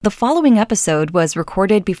The following episode was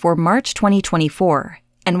recorded before March 2024,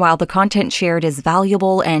 and while the content shared is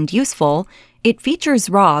valuable and useful, it features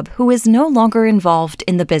Rob, who is no longer involved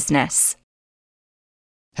in the business.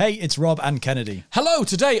 Hey, it's Rob and Kennedy. Hello,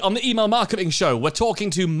 today on the Email Marketing Show, we're talking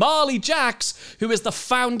to Marley Jaxx, who is the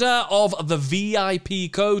founder of the VIP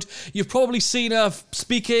Code. You've probably seen her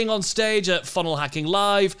speaking on stage at Funnel Hacking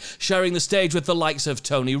Live, sharing the stage with the likes of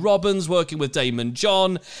Tony Robbins, working with Damon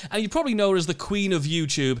John, and you probably know her as the queen of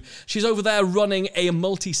YouTube. She's over there running a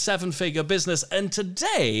multi-seven-figure business, and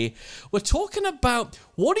today we're talking about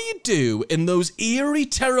what do you do in those eerie,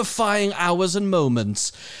 terrifying hours and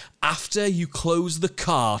moments after you close the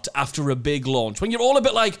cart after a big launch, when you're all a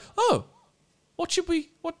bit like, oh, what should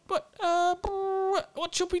we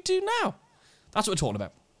do now? That's what we're talking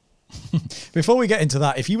about. Before we get into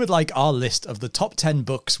that, if you would like our list of the top 10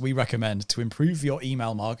 books we recommend to improve your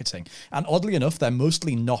email marketing, and oddly enough, they're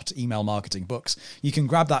mostly not email marketing books, you can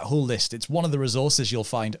grab that whole list. It's one of the resources you'll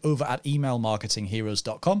find over at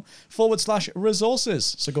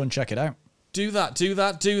emailmarketingheroes.com/resources. So go and check it out. Do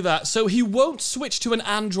that. So he won't switch to an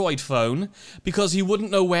Android phone because he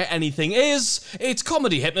wouldn't know where anything is. It's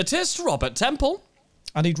comedy hypnotist Robert Temple.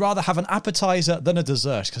 And he'd rather have an appetizer than a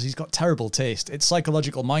dessert because he's got terrible taste. It's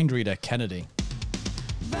psychological mind reader Kennedy.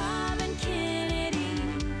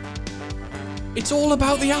 It's all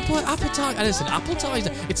about the appetizer. And it's an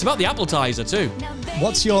appetizer. It's about the appetizer too.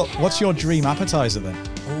 What's your dream appetizer then?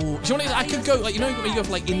 Oh, do you know what it is? I could go, like, you know, when you go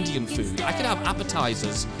for like Indian food, I could have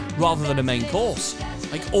appetizers rather than a main course,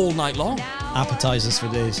 like all night long. Appetizers for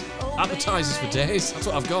days. Appetizers for days. That's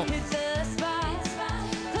what I've got.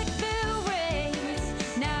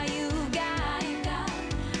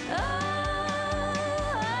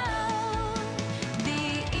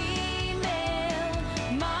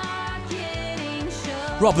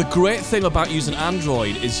 Rob, the great thing about using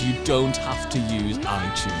Android is you don't have to use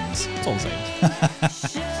iTunes. That's all I'm saying.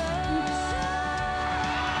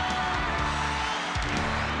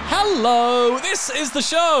 Hello, this is the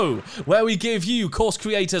show where we give you course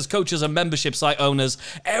creators, coaches, and membership site owners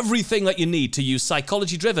everything that you need to use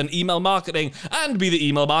psychology-driven email marketing and be the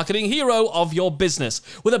email marketing hero of your business.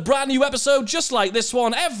 With a brand new episode just like this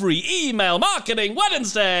one every Email Marketing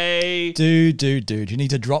Wednesday. Dude, you need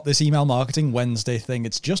to drop this Email Marketing Wednesday thing.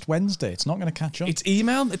 It's just Wednesday. It's not going to catch up. It's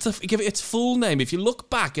email. Give it its full name. If you look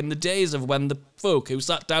back in the days of when the folk who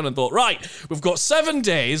sat down and thought, right, we've got 7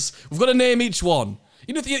 days, we've got to name each one.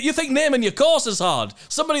 You think naming your course is hard.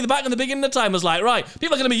 Somebody in the back in the beginning of time was like, right,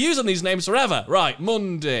 people are going to be using these names forever. Right,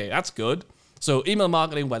 Monday, that's good. So, Email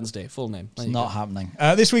Marketing Wednesday, full name. It's not happening.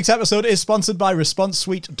 This week's episode is sponsored by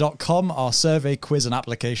ResponseSuite.com, our survey, quiz, and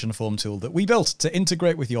application form tool that we built to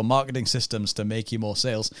integrate with your marketing systems to make you more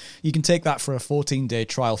sales. You can take that for a 14-day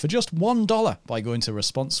trial for just $1 by going to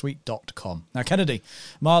ResponseSuite.com. Now, Kennedy,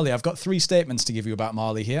 Marley, I've got 3 statements to give you about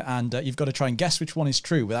Marley here, and you've got to try and guess which one is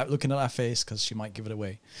true without looking at her face, because she might give it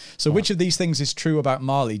away. So, which of these things is true about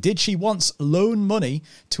Marley? Did she once loan money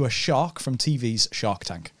to a shark from TV's Shark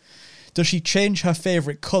Tank? Does she change her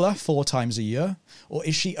favourite colour 4 times a year? Or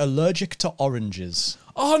is she allergic to oranges?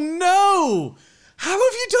 Oh no! How have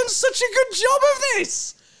you done such a good job of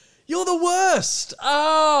this? You're the worst.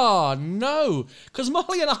 Oh no. Because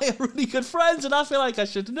Molly and I are really good friends and I feel like I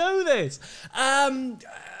should know this.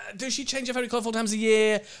 Does she change her favourite colour 4 times a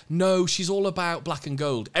year? No, she's all about black and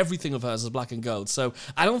gold. Everything of hers is black and gold. So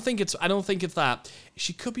I don't think it's that.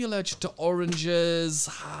 She could be allergic to oranges.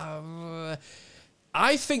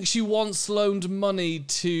 I think she once loaned money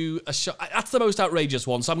to a shark. That's the most outrageous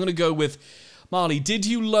one, so I'm going to go with Marley. Did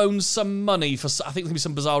you loan some money for, I think there's going to be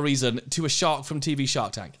some bizarre reason, to a shark from TV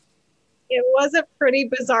Shark Tank? It was a pretty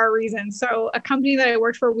bizarre reason. So a company that I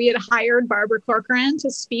worked for, we had hired Barbara Corcoran to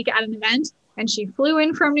speak at an event, and she flew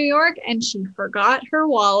in from New York, and she forgot her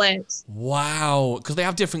wallet. Wow, because they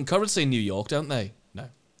have different currency in New York, don't they? No.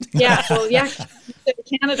 Yeah, well, yeah,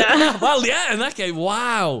 Canada. Well, yeah, in that case,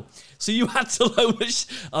 wow. So you had to loan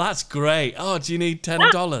oh, that's great. Oh, do you need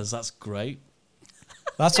 $10? That's great.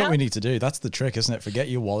 That's what we need to do. That's the trick, isn't it? Forget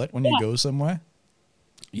your wallet when you go somewhere.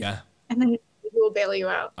 Yeah. And then he will bail you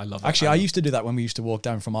out. I love it. Actually, I used to do that when we used to walk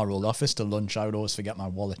down from our old office to lunch. I would always forget my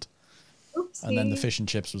wallet. Oopsie. And then the fish and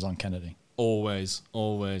chips was on Kennedy. Always.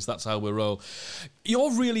 That's how we roll.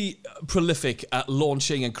 You're really prolific at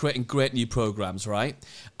launching and creating great new programs, right?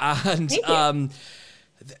 And Thank you.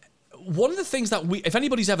 One of the things that if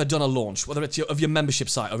anybody's ever done a launch, whether it's of your membership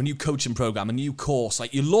site or a new coaching program, a new course,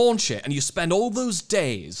 like you launch it and you spend all those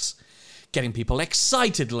days getting people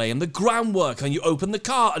excited, laying the groundwork, and you open the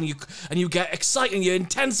cart and you get excited and you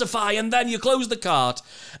intensify and then you close the cart.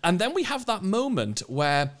 And then we have that moment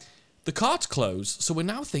where the cart's closed, so we're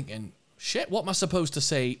now thinking, shit, what am I supposed to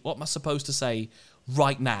say? What am I supposed to say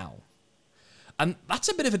right now? And that's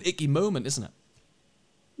a bit of an icky moment, isn't it?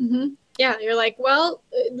 Mm-hmm. Yeah, you're like, well,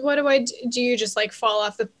 what do I do? Do you just like fall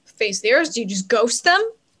off the face of the earth? Do you just ghost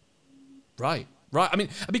them? Right. I mean,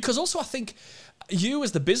 because also I think you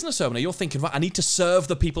as the business owner, you're thinking, right, I need to serve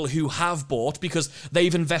the people who have bought because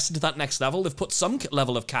they've invested to that next level. They've put some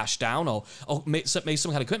level of cash down or made some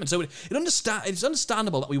kind of commitment. So it's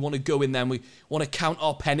understandable that we want to go in there and we want to count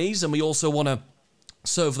our pennies and we also want to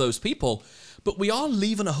serve those people. But we are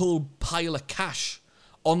leaving a whole pile of cash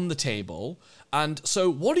on the table. And so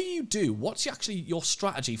what do you do? What's actually your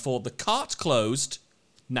strategy for the cart closed?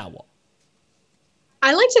 Now what?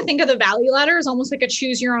 I like to think of the value ladder as almost like a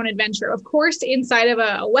choose your own adventure. Of course, inside of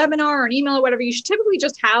a webinar or an email or whatever, you should typically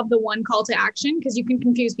just have the one call to action because you can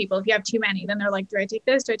confuse people. If you have too many, then they're like, do I take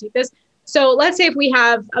this? Do I take this? So let's say if we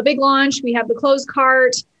have a big launch, we have the closed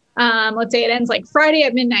cart. Let's say it ends like Friday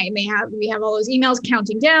at midnight. We have all those emails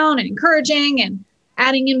counting down and encouraging and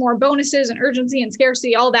adding in more bonuses and urgency and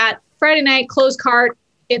scarcity, all that. Friday night, closed cart,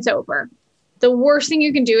 it's over. The worst thing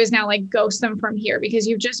you can do is now like ghost them from here because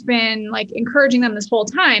you've just been like encouraging them this whole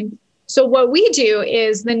time. So what we do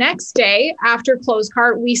is the next day after closed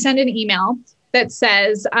cart, we send an email that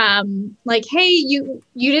says like, hey, you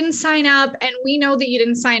didn't sign up and we know that you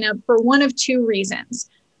didn't sign up for one of two reasons.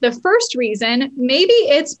 The first reason, maybe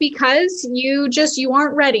it's because you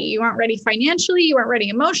aren't ready. You aren't ready financially. You aren't ready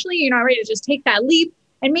emotionally. You're not ready to just take that leap.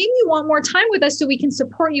 And maybe you want more time with us so we can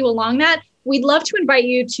support you along that. We'd love to invite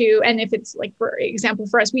you to, and if it's like, for example,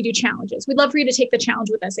 for us, we do challenges. We'd love for you to take the challenge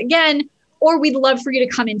with us again, or we'd love for you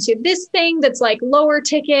to come into this thing that's like lower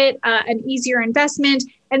ticket, an easier investment.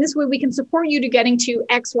 And this way we can support you to getting to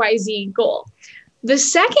XYZ goal. The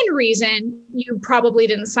second reason you probably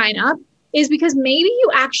didn't sign up is because maybe you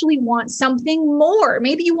actually want something more.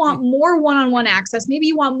 Maybe you want more one-on-one access. Maybe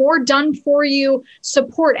you want more done for you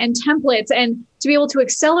support and templates and to be able to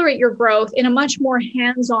accelerate your growth in a much more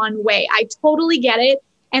hands-on way. I totally get it.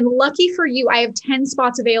 And lucky for you, I have 10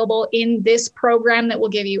 spots available in this program that will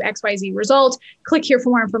give you XYZ result. Click here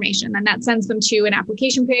for more information. And that sends them to an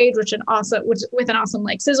application page, with an awesome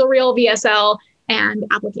like sizzle reel, VSL, and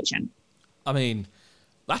application. I mean,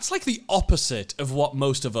 that's like the opposite of what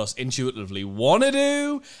most of us intuitively want to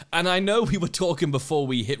do. And I know we were talking before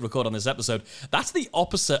we hit record on this episode. That's the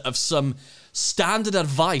opposite of some standard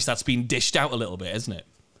advice that's been dished out a little bit, isn't it?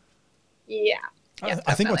 Yeah.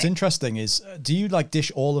 I think what's interesting is, do you like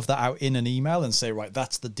dish all of that out in an email and say, right,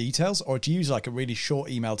 that's the details? Or do you use like a really short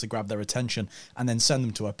email to grab their attention and then send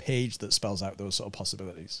them to a page that spells out those sort of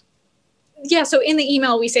possibilities? Yeah. So in the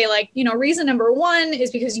email, we say like, reason number one is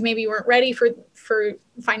because you maybe weren't ready for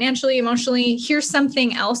financially, emotionally. Here's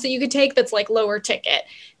something else that you could take that's like lower ticket.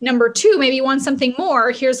 Number two, maybe you want something more.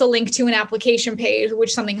 Here's a link to an application page,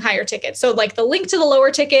 which something higher ticket. So like the link to the lower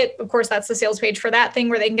ticket, of course, that's the sales page for that thing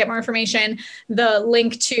where they can get more information. The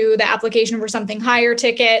link to the application for something higher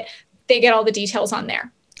ticket, they get all the details on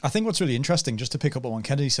there. I think what's really interesting, just to pick up on what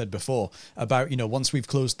Kennedy said before about, once we've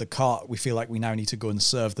closed the cart, we feel like we now need to go and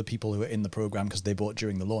serve the people who are in the program because they bought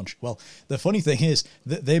during the launch. Well, the funny thing is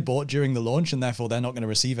that they bought during the launch and therefore they're not going to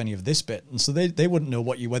receive any of this bit. And so they wouldn't know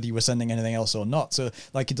whether you were sending anything else or not. So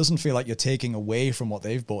like, it doesn't feel like you're taking away from what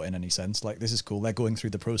they've bought in any sense. Like, this is cool. They're going through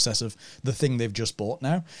the process of the thing they've just bought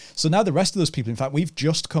now. So now the rest of those people, in fact, we've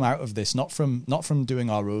just come out of this, not from doing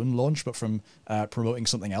our own launch, but from promoting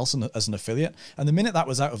something else as an affiliate. And the minute that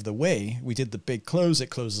was out of the way, we did the big close. It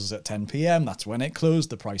closes at 10 p.m. That's when it closed.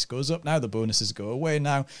 The price goes up now. The bonuses go away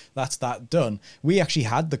now. That's that done. We actually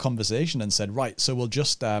had the conversation and said, right, so we'll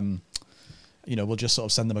just we'll just sort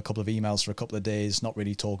of send them a couple of emails for a couple of days, not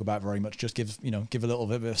really talk about very much, just give a little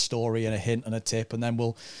bit of a story and a hint and a tip, and then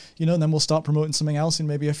we'll start promoting something else in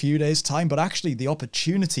maybe a few days' time. But actually the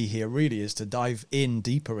opportunity here really is to dive in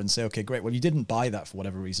deeper and say, okay, great, well, you didn't buy that for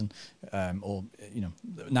whatever reason,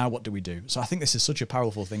 now what do we do? So I think this is such a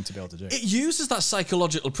powerful thing to be able to do. It uses that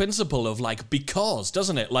psychological principle of like, because,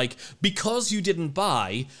 doesn't it? Like, because you didn't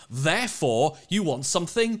buy, therefore you want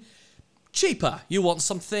something cheaper. You want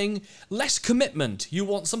something less commitment. You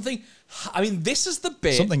want something... I mean, this is the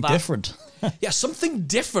bit... Something different. Yeah, something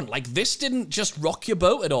different. Like, this didn't just rock your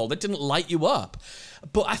boat at all. It didn't light you up.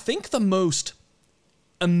 But I think the most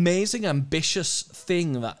amazing, ambitious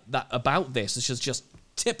thing that about this, which is just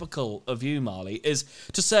typical of you, Marley, is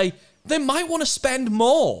to say, they might want to spend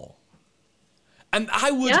more. And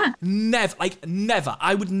I would never,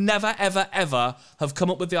 ever, ever have come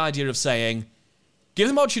up with the idea of saying, Give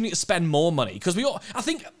them the opportunity to spend more money. Because I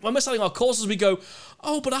think when we're selling our courses, we go,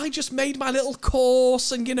 oh, but I just made my little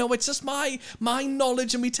course and, it's just my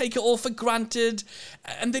knowledge and we take it all for granted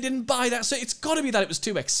and they didn't buy that. So it's got to be that it was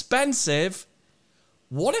too expensive.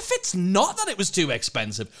 What if it's not that it was too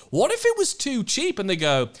expensive? What if it was too cheap? And they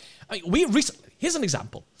go, here's an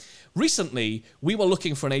example. Recently, we were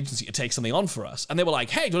looking for an agency to take something on for us. And they were like,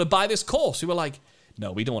 hey, do you want to buy this course? We were like,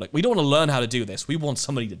 no, we don't want to learn how to do this. We want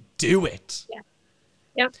somebody to do it. Yeah.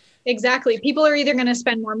 Yep, exactly. People are either going to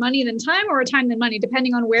spend more money than time or time than money,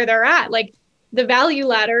 depending on where they're at. Like the value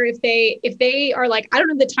ladder, if they are like, I don't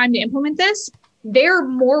have the time to implement this, they're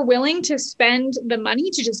more willing to spend the money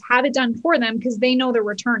to just have it done for them because they know the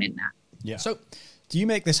return in that. Yeah. So do you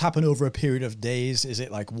make this happen over a period of days? Is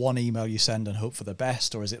it like one email you send and hope for the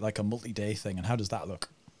best, or is it like a multi-day thing? And how does that look?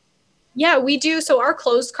 Yeah, we do. So our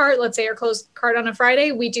closed cart, let's say our closed cart on a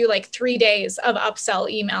Friday, we do like 3 days of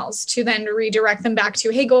upsell emails to then redirect them back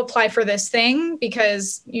to, hey, go apply for this thing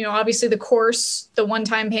because, obviously the course, the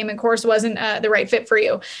one-time payment course wasn't the right fit for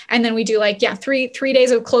you. And then we do like, three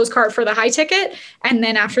days of closed cart for the high ticket. And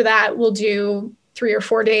then after that, we'll do 3 or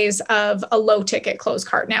 4 days of a low ticket closed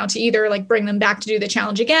cart now to either like bring them back to do the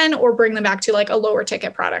challenge again or bring them back to like a lower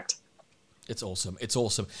ticket product. It's awesome. It's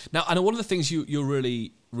awesome. Now, I know one of the things you're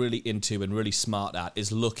really, really into and really smart at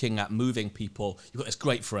is looking at moving people. You've got this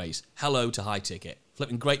great phrase, hello to high ticket.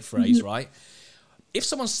 Flipping great phrase, right? If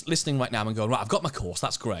someone's listening right now and going, right, I've got my course,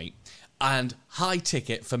 that's great. And high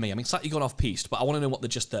ticket for me, I mean, slightly gone off piste, but I want to know what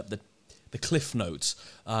the cliff notes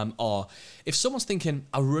are. If someone's thinking,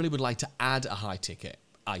 I really would like to add a high ticket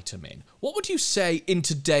item in, what would you say in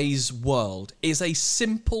today's world is a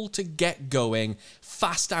simple to get going,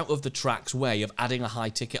 fast out of the tracks way of adding a high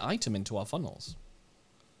ticket item into our funnels?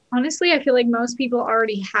 Honestly, I feel like most people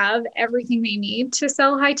already have everything they need to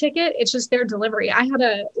sell high ticket. It's just their delivery. I had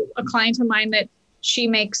a client of mine that she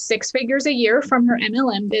makes 6 figures a year from her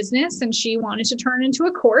MLM business, and she wanted to turn into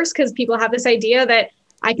a course because people have this idea that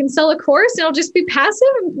I can sell a course and it'll just be passive.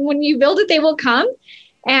 When you build it, they will come.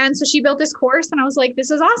 And so she built this course and I was like,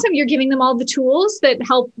 this is awesome. You're giving them all the tools that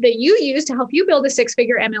you use to help you build a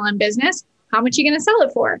 6-figure MLM business. How much are you going to sell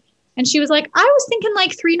it for? And she was like, I was thinking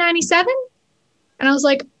like $397. And I was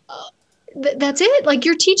like, that's it. Like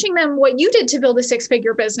you're teaching them what you did to build a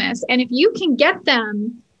 6-figure business. And if you can get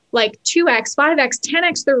them like 2x, 5x,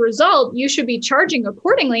 10x the result, you should be charging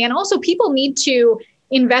accordingly. And also people need to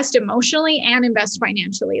invest emotionally and invest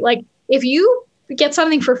financially. Like if you get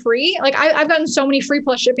something for free, like I've gotten so many free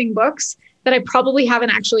plus shipping books that I probably haven't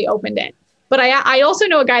actually opened it. But I also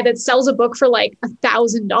know a guy that sells a book for like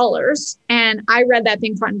 $1,000 and I read that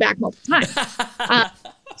thing front and back multiple times.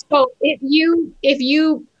 So if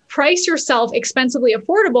you price yourself expensively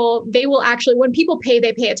affordable, they will actually, when people pay,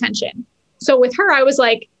 they pay attention. So with her, I was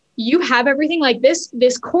like, you have everything like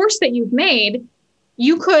this course that you've made,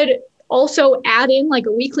 you could also add in like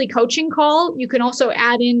a weekly coaching call. You can also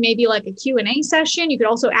add in maybe like a Q&A session. You could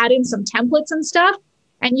also add in some templates and stuff.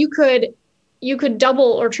 And you could double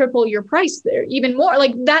or triple your price there, even more.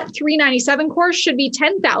 Like that $397 course should be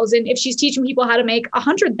 $10,000 if she's teaching people how to make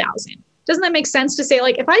 $100,000. Doesn't that make sense to say,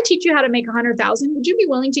 like, if I teach you how to make $100,000, would you be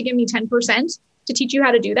willing to give me 10% to teach you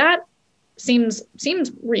how to do that? Seems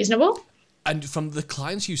reasonable. And from the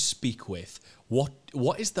clients you speak with,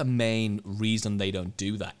 what is the main reason they don't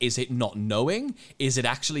do that? Is it not knowing? Is it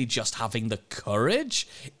actually just having the courage?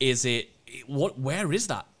 Where is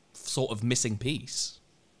that sort of missing piece?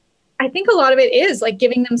 I think a lot of it is like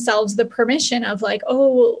giving themselves the permission of like,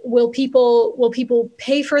 oh, will people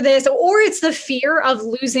pay for this? Or it's the fear of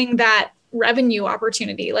losing that revenue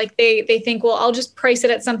opportunity. Like they think, well, I'll just price it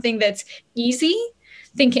at something that's easy,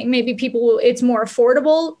 thinking maybe it's more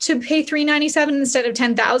affordable to pay $397 instead of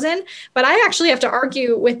 $10,000. But I actually have to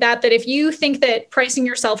argue with that if you think that pricing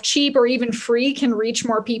yourself cheap or even free can reach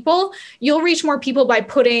more people, you'll reach more people by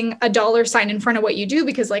putting a dollar sign in front of what you do.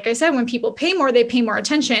 Because like I said, when people pay more, they pay more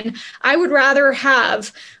attention. I would rather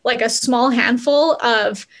have like a small handful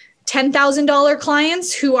of $10,000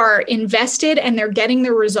 clients who are invested and they're getting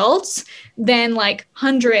the results than like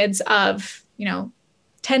hundreds of,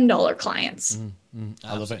 $10 clients.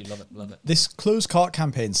 I love it. This closed cart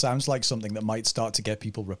campaign sounds like something that might start to get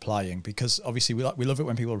people replying, because obviously we love it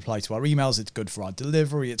when people reply to our emails. It's good for our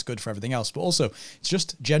delivery. It's good for everything else. But also it's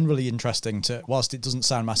just generally interesting whilst it doesn't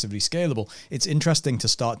sound massively scalable, it's interesting to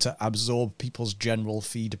start to absorb people's general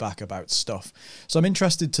feedback about stuff. So I'm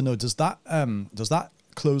interested to know, does that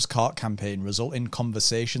closed cart campaign result in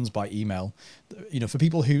conversations by email? For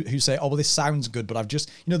people who say, oh, well, this sounds good, but I've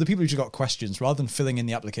just, the people who just got questions, rather than filling in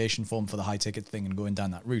the application form for the high ticket thing and going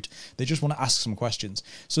down that route, they just want to ask some questions.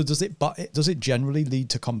 So does it generally lead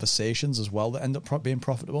to conversations as well that end up being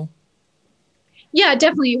profitable? Yeah,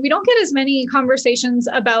 definitely. We don't get as many conversations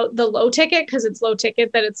about the low ticket because it's low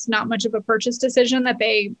ticket that it's not much of a purchase decision, that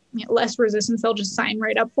they less resistance. They'll just sign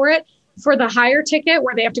right up for it. For the higher ticket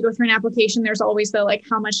where they have to go through an application, there's always the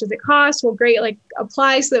how much does it cost? Well, great,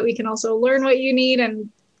 apply so that we can also learn what you need and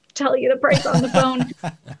tell you the price on the phone.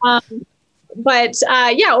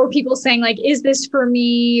 Or people saying is this for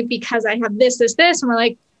me because I have this? And we're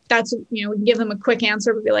like, that's, we can give them a quick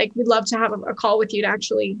answer, but be like, we'd love to have a call with you to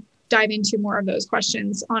actually dive into more of those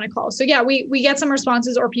questions on a call. So yeah, we get some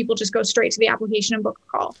responses, or people just go straight to the application and book a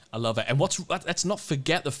call. I love it. And let's not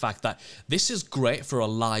forget the fact that this is great for a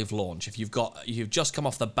live launch. If you've just come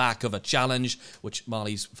off the back of a challenge, which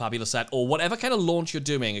Marley's fabulous at, or whatever kind of launch you're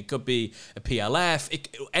doing, it could be a PLF,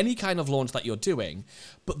 any kind of launch that you're doing.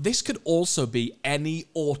 But this could also be any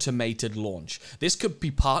automated launch. This could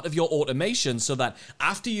be part of your automation so that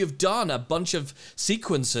after you've done a bunch of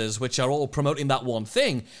sequences which are all promoting that one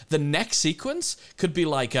thing, the next sequence could be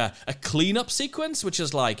like a cleanup sequence, which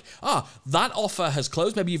is that offer has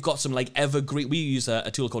closed. Maybe you've got some evergreen. We use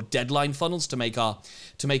a tool called deadline funnels to make our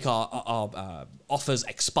offers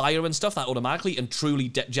expire and stuff that automatically and truly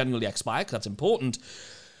genuinely expire, because that's important.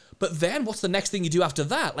 But then what's the next thing you do after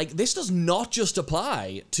that? This does not just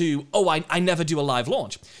apply to, I never do a live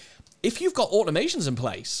launch. If you've got automations in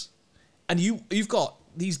place and you've got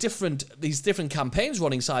these different campaigns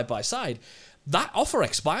running side by side, that offer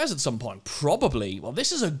expires at some point, probably. Well,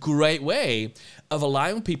 this is a great way of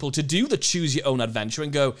allowing people to do the choose your own adventure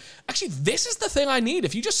and go, actually, this is the thing I need.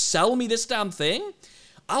 If you just sell me this damn thing,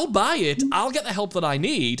 I'll buy it, I'll get the help that I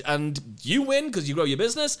need, and you win because you grow your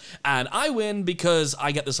business, and I win because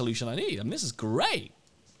I get the solution I need. And this is great.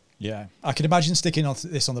 Yeah, I can imagine sticking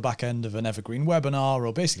this on the back end of an evergreen webinar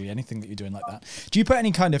or basically anything that you're doing like that. Do you put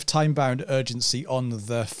any kind of time-bound urgency on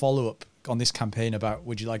the follow-up on this campaign about,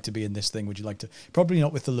 would you like to be in this thing? Would you like to? Probably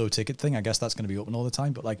not with the low-ticket thing. I guess that's going to be open all the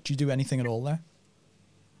time. But do you do anything at all there?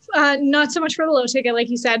 Not so much for the low ticket, like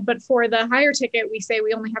you said, but for the higher ticket, we say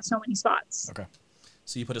we only have so many spots. Okay.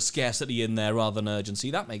 So you put a scarcity in there rather than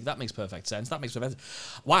urgency. That makes perfect sense.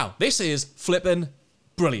 Wow, this is flipping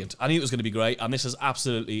brilliant. I knew it was going to be great, and this is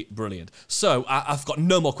absolutely brilliant. So I've got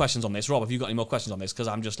no more questions on this. Rob, have you got any more questions on this? Because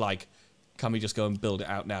I'm just can we just go and build it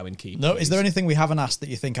out now in Keep? No, please? Is there anything we haven't asked that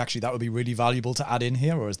you think actually that would be really valuable to add in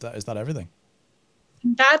here, or is that everything?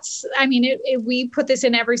 We put this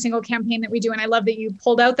in every single campaign that we do. And I love that you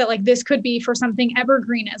pulled out that this could be for something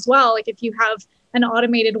evergreen as well. If you have an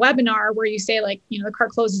automated webinar where you say the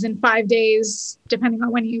cart closes in 5 days, depending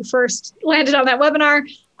on when you first landed on that webinar,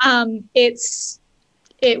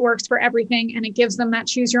 it works for everything, and it gives them that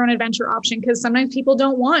choose your own adventure option, because sometimes people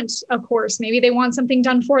don't want a course. Maybe they want something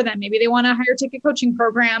done for them. Maybe they want a higher ticket coaching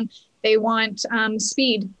program. They want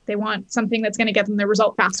speed. They want something that's going to get them the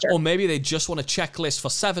result faster. Or maybe they just want a checklist for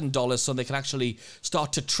 $7 so they can actually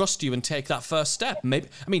start to trust you and take that first step. Maybe,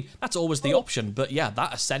 that's always the option. But yeah,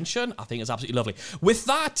 that ascension, I think, is absolutely lovely. With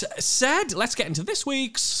that said, let's get into this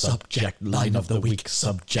week's Subject Line of the Week.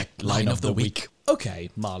 Subject Line of the Week. Okay,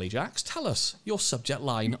 Marley Jaxx, tell us your subject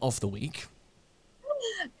line of the week.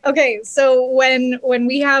 Okay, so when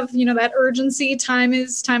we have that urgency, time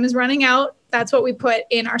is running out. That's what we put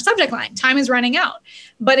in our subject line. Time is running out.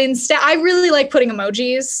 But instead, I really like putting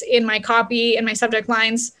emojis in my copy and my subject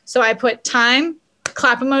lines. So I put time,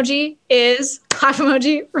 clap emoji, is, clap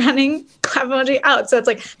emoji, running, clap emoji, out. So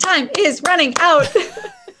it's time is running out.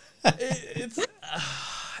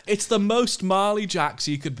 It's the most Marley Jaxx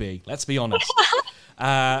you could be. Let's be honest.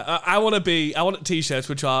 I want t-shirts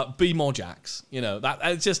which are "Be More Jaxx."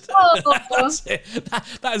 That's just that's it.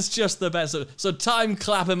 That's just the best. So time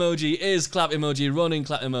clap emoji is clap emoji, running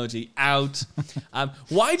clap emoji, out.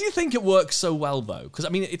 Why do you think it works so well though? Because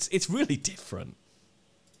it's really different.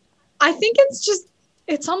 I think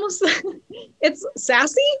it's almost it's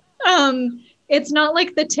sassy. It's not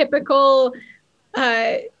like the typical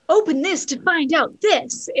open this to find out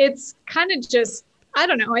this. It's kind of just, I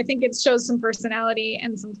don't know. I think it shows some personality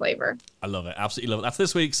and some flavor. I love it. Absolutely love it. That's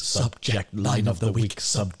this week's Subject Line of the Week.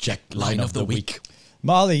 Subject Line of the Week.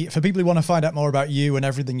 Marley, for people who want to find out more about you and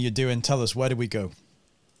everything you're doing, tell us, where do we go?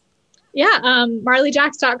 Yeah,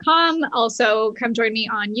 marleyjaxx.com. Also, come join me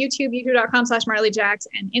on YouTube, youtube.com/marleyjaxx,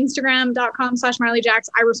 and Instagram.com/marleyjaxx.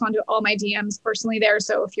 I respond to all my DMs personally there.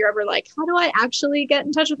 So if you're ever like, how do I actually get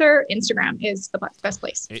in touch with her? Instagram is the best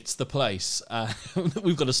place. It's the place.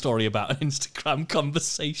 We've got a story about an Instagram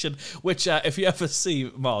conversation, which if you ever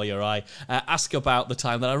see Marley or I, ask about the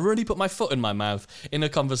time that I really put my foot in my mouth in a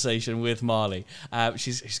conversation with Marley.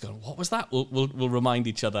 She's going, what was that? We'll remind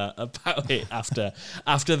each other about it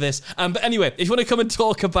after this. But anyway, if you want to come and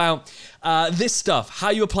talk about this stuff, how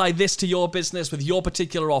you apply this to your business with your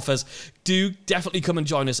particular offers, do definitely come and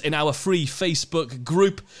join us in our free Facebook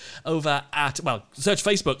group over at, search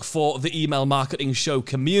Facebook for the Email Marketing Show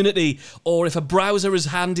community, or if a browser is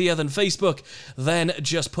handier than Facebook, then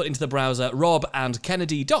just put into the browser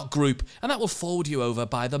robandkennedy.group, and that will forward you over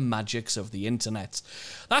by the magics of the internet.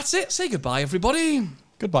 That's it. Say goodbye, everybody.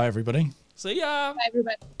 Goodbye, everybody. See ya. Bye,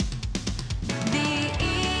 everybody.